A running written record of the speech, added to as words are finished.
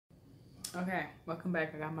Okay, welcome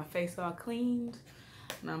back. I got my face all cleaned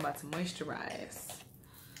and I'm about to moisturize.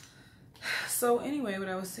 So anyway, what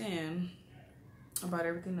I was saying about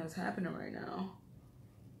everything that's happening right now.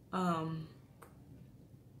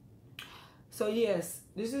 So yes,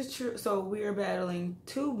 this is true. So we are battling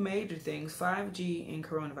two major things, 5G and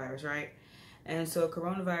coronavirus, right? And so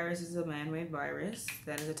coronavirus is a man-made virus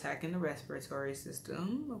that is attacking the respiratory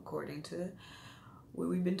system, according to what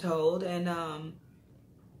we've been told.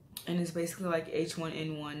 And it's basically like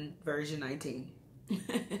H1N1 version 19.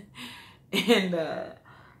 And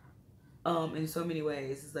in so many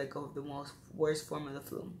ways, it's like the worst form of the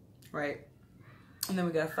flu, right? And then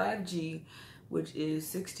we got 5G, which is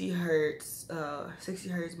 60 hertz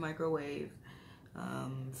microwave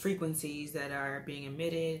frequencies that are being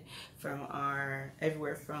emitted from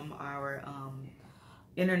everywhere from our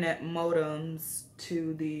internet modems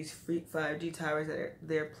to these 5G towers that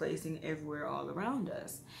they're placing everywhere all around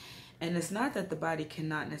us. And it's not that the body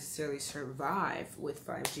cannot necessarily survive with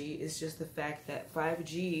 5G. It's just the fact that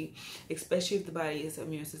 5G, especially if the body's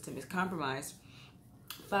immune system is compromised,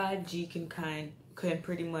 5G can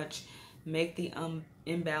pretty much make the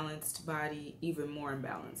imbalanced body even more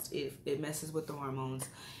imbalanced. It messes with the hormones.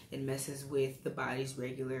 It messes with the body's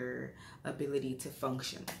regular ability to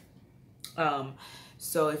function.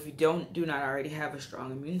 So if you do not already have a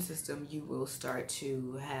strong immune system, you will start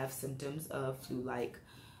to have symptoms of flu-like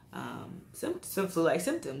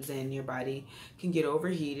symptoms, and your body can get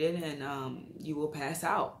overheated, and you will pass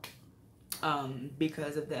out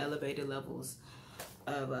because of the elevated levels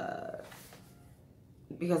of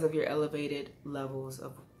because of your elevated levels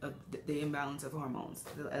of the imbalance of hormones.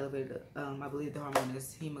 The elevated, I believe the hormone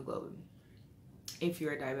is hemoglobin. If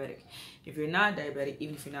you're a diabetic. If you're not diabetic,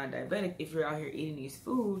 even if you're not diabetic, if you're out here eating these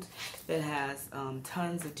foods that has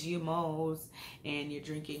tons of GMOs, and you're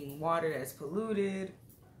drinking water that's polluted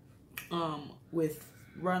with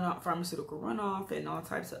pharmaceutical runoff and all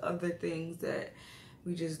types of other things that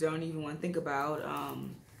we just don't even want to think about.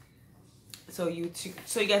 So you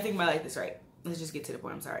gotta think about it like this, right? Let's just get to the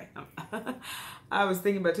point. I'm sorry. I was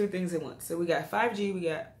thinking about two things at once. So we got 5G, we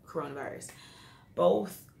got coronavirus.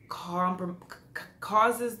 Both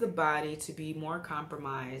causes the body to be more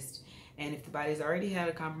compromised. And if the body's already had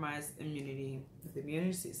a compromised immunity, if the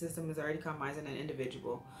immune system is already compromised in an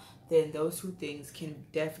individual, then those two things can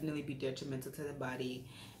definitely be detrimental to the body.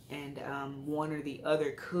 And one or the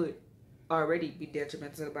other could already be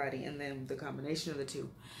detrimental to the body. And then the combination of the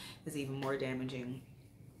two is even more damaging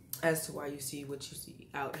as to why you see what you see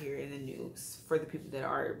out here in the news for the people that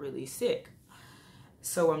are really sick.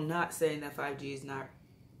 So I'm not saying that 5G is not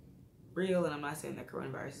real, and I'm not saying that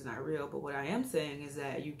coronavirus is not real, but what I am saying is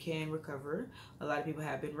that you can recover. A lot of people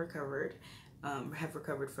have been recovered, have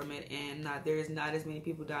recovered from it, and there's not as many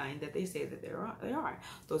people dying that they say that they are.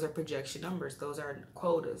 Those are projection numbers. Those are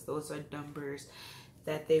quotas. Those are numbers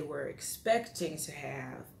that they were expecting to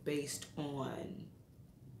have based on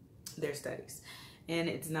their studies. And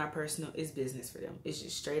it's not personal, it's business for them. It's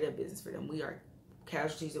just straight up business for them. We are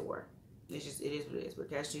casualties of war. It is what it is. We're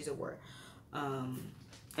casualties of war.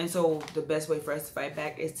 And so the best way for us to fight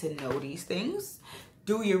back is to know these things.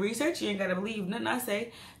 Do your research. You ain't got to believe nothing I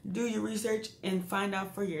say. Do your research and find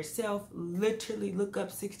out for yourself. Literally look up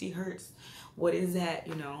 60 hertz. What is that?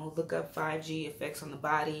 Look up 5G effects on the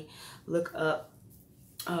body. Look up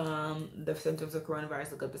the symptoms of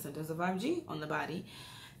coronavirus. Look up the symptoms of 5G on the body.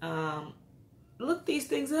 Look these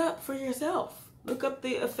things up for yourself. Look up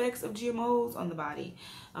the effects of GMOs on the body.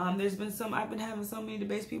 I've been having so many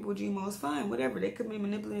debates, people, GMOs, fine, whatever. They could be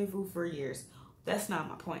manipulating food for years. That's not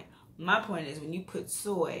my point. My point is when you put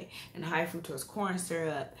soy and high fructose corn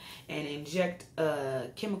syrup and inject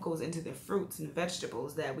chemicals into the fruits and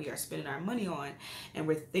vegetables that we are spending our money on, and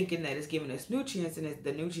we're thinking that it's giving us nutrients, and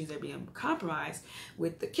the nutrients are being compromised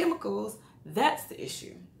with the chemicals, that's the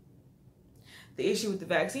issue. The issue with the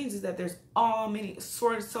vaccines is that there's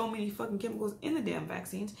so many fucking chemicals in the damn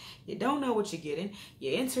vaccines. You don't know what you're getting.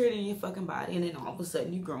 You enter it in your fucking body, and then all of a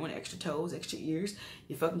sudden you're growing extra toes, extra ears.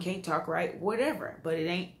 You fucking can't talk right, whatever. But it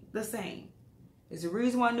ain't the same. There's a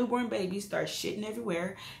reason why newborn babies start shitting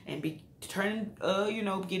everywhere and be turning,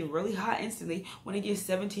 getting really hot instantly when they get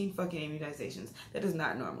 17 fucking immunizations. That is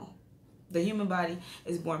not normal. The human body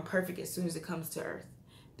is born perfect as soon as it comes to Earth.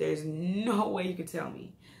 There's no way you can tell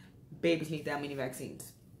me babies need that many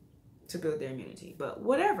vaccines to build their immunity. But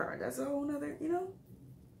whatever, that's a whole nother,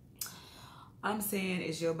 I'm saying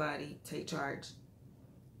it's your body. Take charge.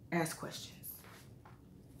 Ask questions.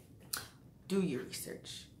 Do your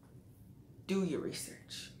research. Do your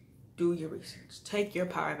research. Do your research. Take your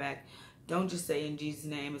power back. Don't just say in Jesus'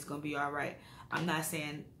 name it's going to be all right. I'm not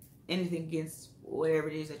saying anything against whatever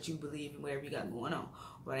it is that you believe in, whatever you got going on.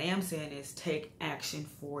 What I am saying is take action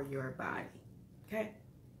for your body. Okay?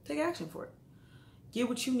 Take action for it. Get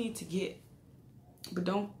what you need to get. But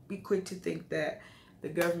don't be quick to think that the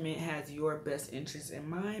government has your best interests in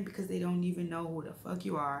mind, because they don't even know who the fuck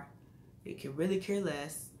you are. They can really care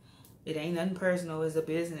less. It ain't nothing personal. It's a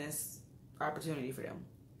business opportunity for them.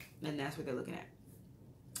 And that's what they're looking at.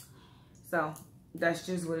 So that's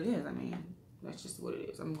just what it is. I mean, that's just what it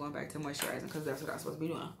is. I'm going back to moisturizing because that's what I'm supposed to be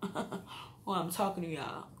doing while I'm talking to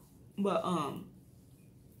y'all. But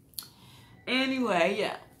anyway,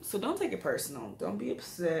 yeah. So don't take it personal. Don't be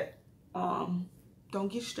upset. Don't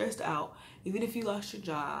get stressed out. Even if you lost your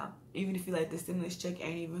job, even if you like the stimulus check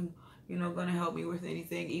ain't even, gonna help me with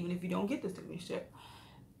anything, even if you don't get the stimulus check.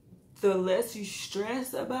 The less you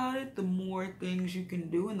stress about it, the more things you can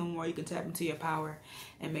do and the more you can tap into your power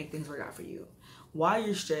and make things work out for you. While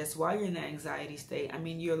you're stressed, while you're in that anxiety state, I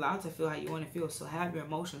mean, you're allowed to feel how you want to feel. So have your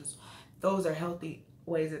emotions. Those are healthy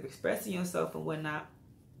ways of expressing yourself and whatnot.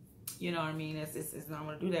 You know what I mean? It's not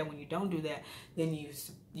going to do that. When you don't do that, then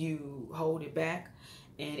you hold it back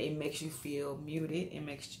and it makes you feel muted.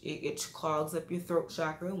 It clogs up your throat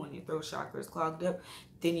chakra. When your throat chakra is clogged up,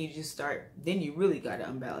 then you really got to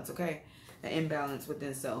unbalance, okay? An imbalance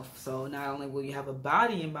within self. So not only will you have a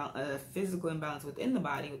body imbalance, a physical imbalance within the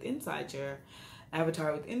body, inside your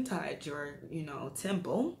avatar, inside your,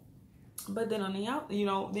 temple, but then on the out,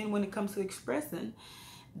 then when it comes to expressing,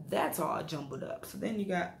 that's all jumbled up. So then you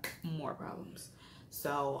got more problems.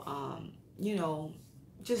 So,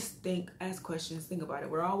 just ask questions, think about it.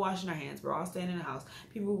 We're all washing our hands. We're all staying in the house.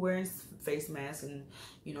 People wearing face masks and,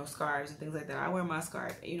 scarves and things like that. I wear my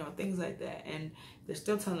scarf, things like that. And they're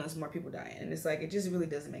still telling us more people dying. And it's like, it just really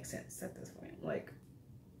doesn't make sense at this point. Like,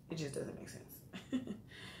 it just doesn't make sense.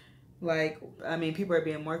 Like, I mean, people are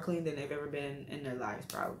being more clean than they've ever been in their lives,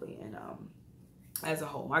 probably. And as a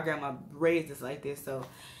whole, my grandma raised us like this. So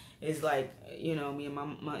it's like, me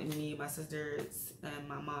and my sisters and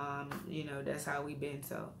my mom, that's how we've been.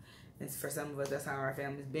 So it's for some of us, that's how our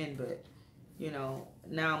family's been. But,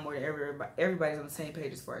 now more than ever, everybody's on the same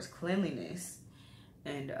page as far as cleanliness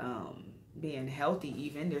and being healthy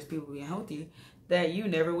even. There's people being healthy that you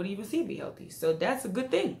never would even see be healthy. So that's a good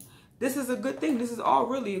thing. This is a good thing. This is all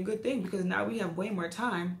really a good thing because now we have way more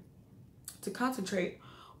time to concentrate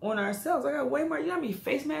on ourselves. I got way more, how many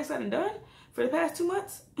face masks I done for the past 2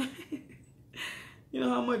 months? You know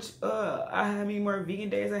how much, how many more vegan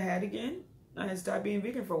days I had again? I had stopped being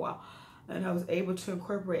vegan for a while. And I was able to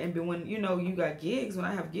incorporate, and when, you got gigs, when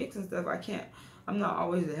I have gigs and stuff, I'm not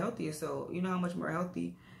always the healthiest. So, how much more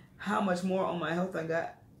healthy, how much more on my health I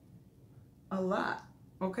got? A lot,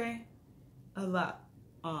 okay? A lot.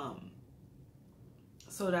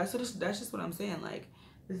 So that's just what I'm saying. Like,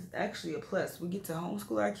 this is actually a plus. We get to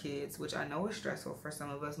homeschool our kids, which I know is stressful for some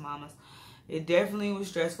of us mamas. It definitely was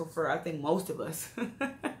stressful for, I think, most of us.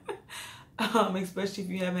 Especially if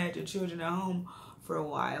you haven't had your children at home for a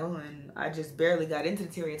while. And I just barely got into the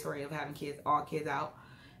territory of having all kids out.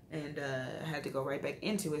 And had to go right back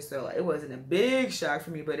into it. So it wasn't a big shock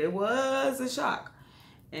for me, but it was a shock.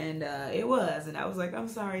 And it was. And I was like, I'm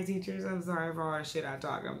sorry, teachers. I'm sorry for all the shit I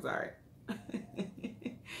talk. I'm sorry.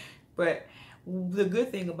 But the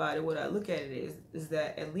good thing about it, what I look at it is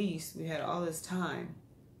that at least we had all this time.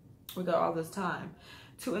 We got all this time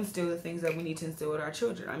to instill the things that we need to instill with our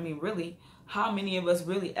children. I mean, really, how many of us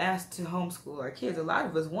really asked to homeschool our kids? A lot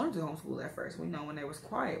of us wanted to homeschool at first. We know when it was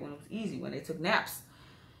quiet, when it was easy, when they took naps,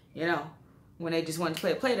 when they just wanted to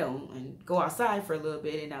play Play-Doh and go outside for a little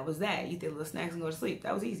bit, and that was that. Eat their little snacks and go to sleep.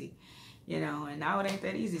 That was easy, and now it ain't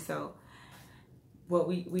that easy. So what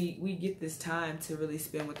we get this time to really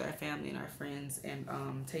spend with our family and our friends and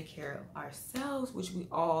take care of ourselves, which we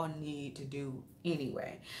all need to do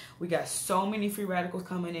anyway. We got so many free radicals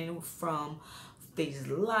coming in, from these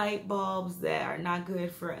light bulbs that are not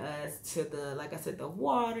good for us to the, like I said, the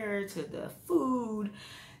water, to the food.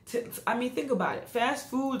 I mean, think about it. Fast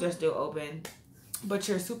foods are still open, but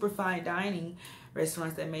your super fine dining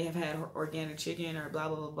restaurants that may have had organic chicken or blah,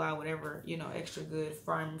 blah, blah, blah, whatever, extra good,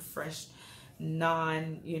 farm fresh,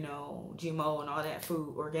 GMO and all that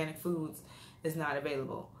food, organic foods, is not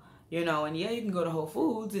available, and yeah, you can go to Whole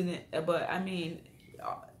Foods, but I mean,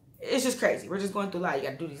 it's just crazy. We're just going through a lot. You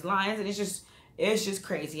got to do these lines, and it's just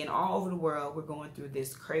crazy. And all over the world, we're going through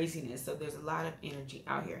this craziness. So there's a lot of energy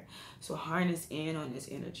out here. So harness in on this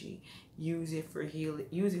energy. Use it for healing.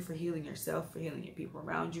 Use it for healing yourself, for healing your people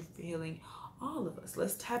around you, for healing all of us.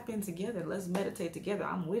 Let's tap in together. Let's meditate together.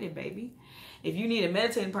 I'm with it, baby. If you need a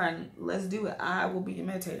meditating partner, let's do it. I will be your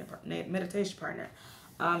meditation partner.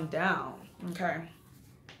 I'm down. Okay.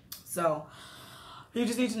 So You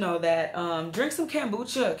just need to know that. Drink some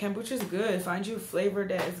kombucha. Kombucha is good. Find you a flavor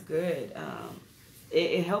that is good.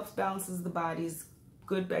 It helps balances the body's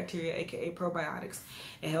good bacteria, aka probiotics.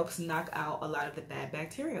 It helps knock out a lot of the bad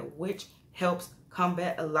bacteria, which helps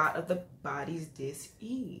combat a lot of the body's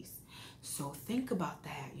dis-ease. So think about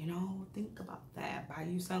that, you know, think about that. Buy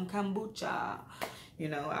you some kombucha. You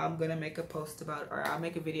know, I'm gonna make a post about, or I'll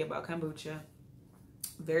make a video about kombucha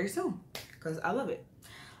very soon because I love it.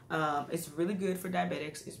 It's really good for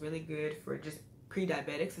diabetics. It's really good for just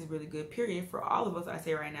pre-diabetics. It's really good, period, for all of us, I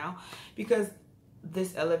say right now, because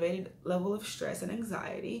this elevated level of stress and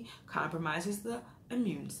anxiety compromises the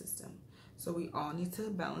immune system. So we all need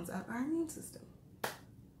to balance out our immune system.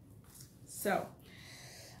 So,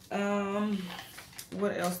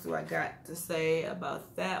 what else do I got to say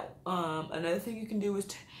about that? Another thing you can do is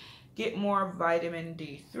get more vitamin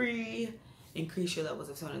D3, increase your levels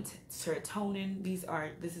of serotonin.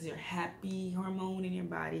 This is your happy hormone in your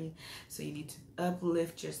body. So you need to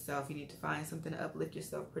uplift yourself. You need to find something to uplift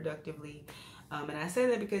yourself productively. And I say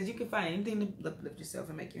that because you can find anything to uplift yourself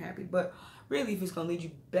and make you happy. But really, if it's going to lead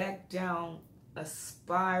you back down a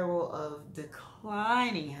spiral of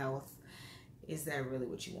declining health, is that really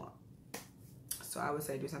what you want? So I would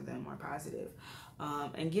say do something more positive.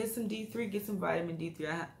 And get some D3, get some vitamin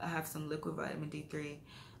D3. I have some liquid vitamin D3.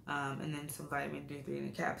 And then some vitamin D3 in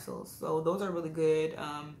the capsules. So those are really good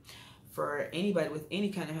for anybody with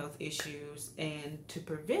any kind of health issues and to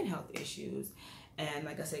prevent health issues. And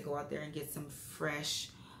like I said, go out there and get some fresh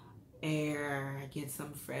air. Get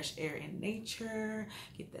some fresh air in nature.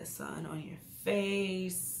 Get that sun on your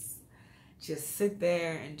face. Just sit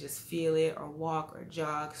there and just feel it, or walk or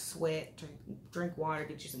jog, sweat, drink water,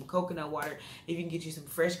 get you some coconut water. If you can get you some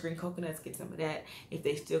fresh green coconuts, get some of that. If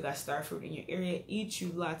they still got star fruit in your area, eat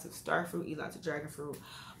you lots of star fruit, eat lots of dragon fruit.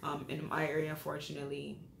 In my area,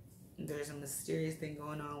 unfortunately, there's a mysterious thing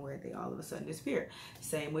going on where they all of a sudden disappear.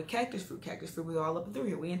 Same with cactus fruit. Cactus fruit was all up through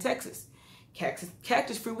here. We in Texas.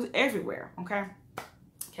 Cactus fruit was everywhere, okay?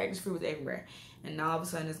 Cactus fruit was everywhere. And now all of a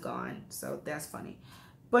sudden it's gone. So that's funny.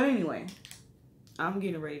 But anyway, I'm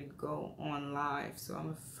getting ready to go on live, so I'm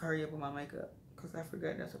going to hurry up with my makeup because I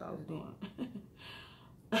forgot that's what I was doing.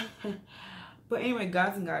 But anyway,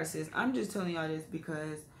 gods and goddesses, I'm just telling y'all this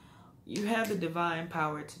because you have the divine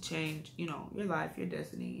power to change, you know, your life, your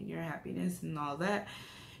destiny, and your happiness and all that.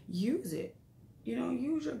 Use it. You know,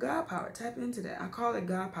 use your God power. Tap into that. I call it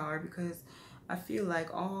God power because I feel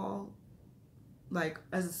like we're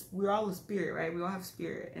all a spirit, right? We all have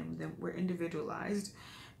spirit, and then we're individualized.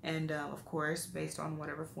 And of course, based on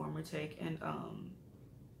whatever form we take. And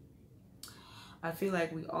I feel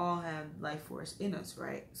like we all have life force in us,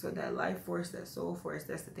 right? So that life force, that soul force,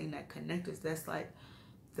 that's the thing that connects us. That's like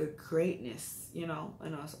the greatness, you know,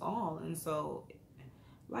 in us all. And so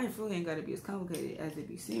life really ain't got to be as complicated as it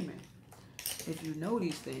be seeming. If you know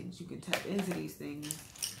these things, you can tap into these things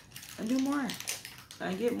and do more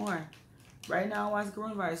and get more. Right now, while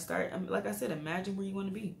coronavirus start, like I said, imagine where you want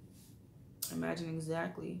to be. Imagine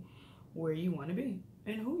exactly where you want to be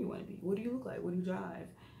and who you want to be. What do you look like? What do you drive?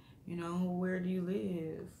 You know, where do you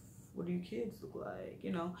live? What do your kids look like?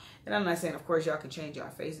 You know, and I'm not saying, of course, y'all can change y'all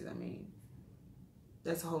faces. I mean,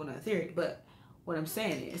 that's a whole nother theory. But what I'm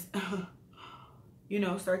saying is, you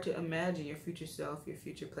know, start to imagine your future self, your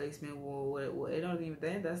future placement. Well,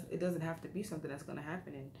 it doesn't have to be something that's going to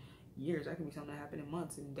happen in years. That can be something that happen in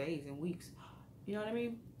months and days and weeks. You know what I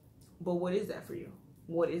mean? But what is that for you?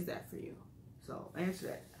 What is that for you? So answer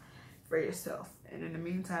that for yourself. And in the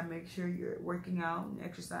meantime, make sure you're working out and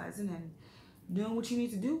exercising and doing what you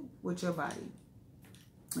need to do with your body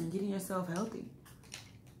and getting yourself healthy.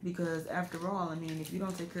 Because after all, I mean, if you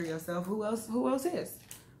don't take care of yourself, who else is?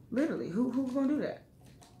 Literally, who's gonna do that?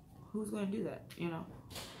 Who's gonna do that? You know.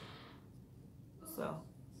 So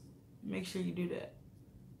make sure you do that.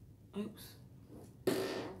 Oops.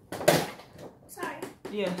 Sorry.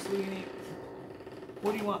 Yes, what do you need?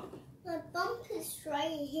 What do you want? The bump is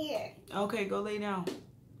right here. Okay, go lay down.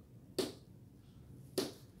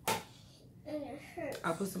 And it hurts.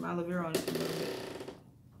 I'll put some aloe vera on it in a little bit.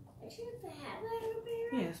 I should have had aloe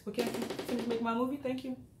vera. Yes, but can you finish making my movie? Thank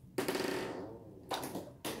you.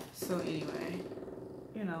 So anyway,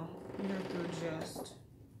 you know, you have to adjust.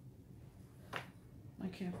 I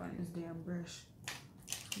can't find this damn brush.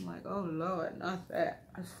 I'm like, oh Lord, not that.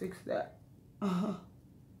 Let's fix that.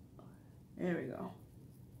 There we go.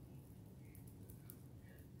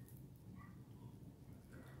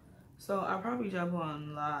 So I'll probably jump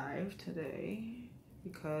on live today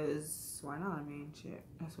because why not? I mean, shit,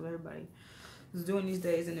 that's what everybody is doing these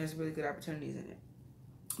days, and there's really good opportunities in it.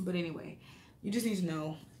 But anyway, you just need to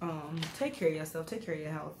know, take care of yourself, take care of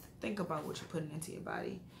your health. Think about what you're putting into your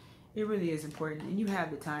body. It really is important, and you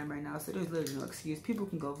have the time right now, so there's literally no excuse. People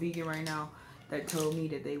can go vegan right now that told me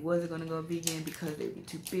that they wasn't going to go vegan because they'd be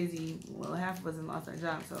too busy. Well, half of us have lost our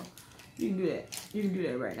job, so you can do that. You can do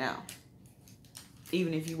that right now.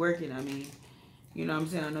 Even if you're working, I mean, you know what I'm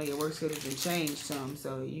saying? I know your work schedule's been changed some,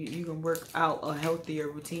 so you can work out a healthier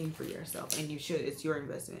routine for yourself, and you should. It's your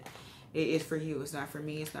investment. It is for you. It's not for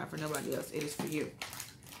me. It's not for nobody else. It is for you.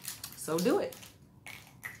 So do it.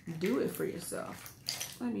 Do it for yourself.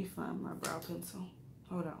 Let me find my brow pencil.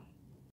 Hold on.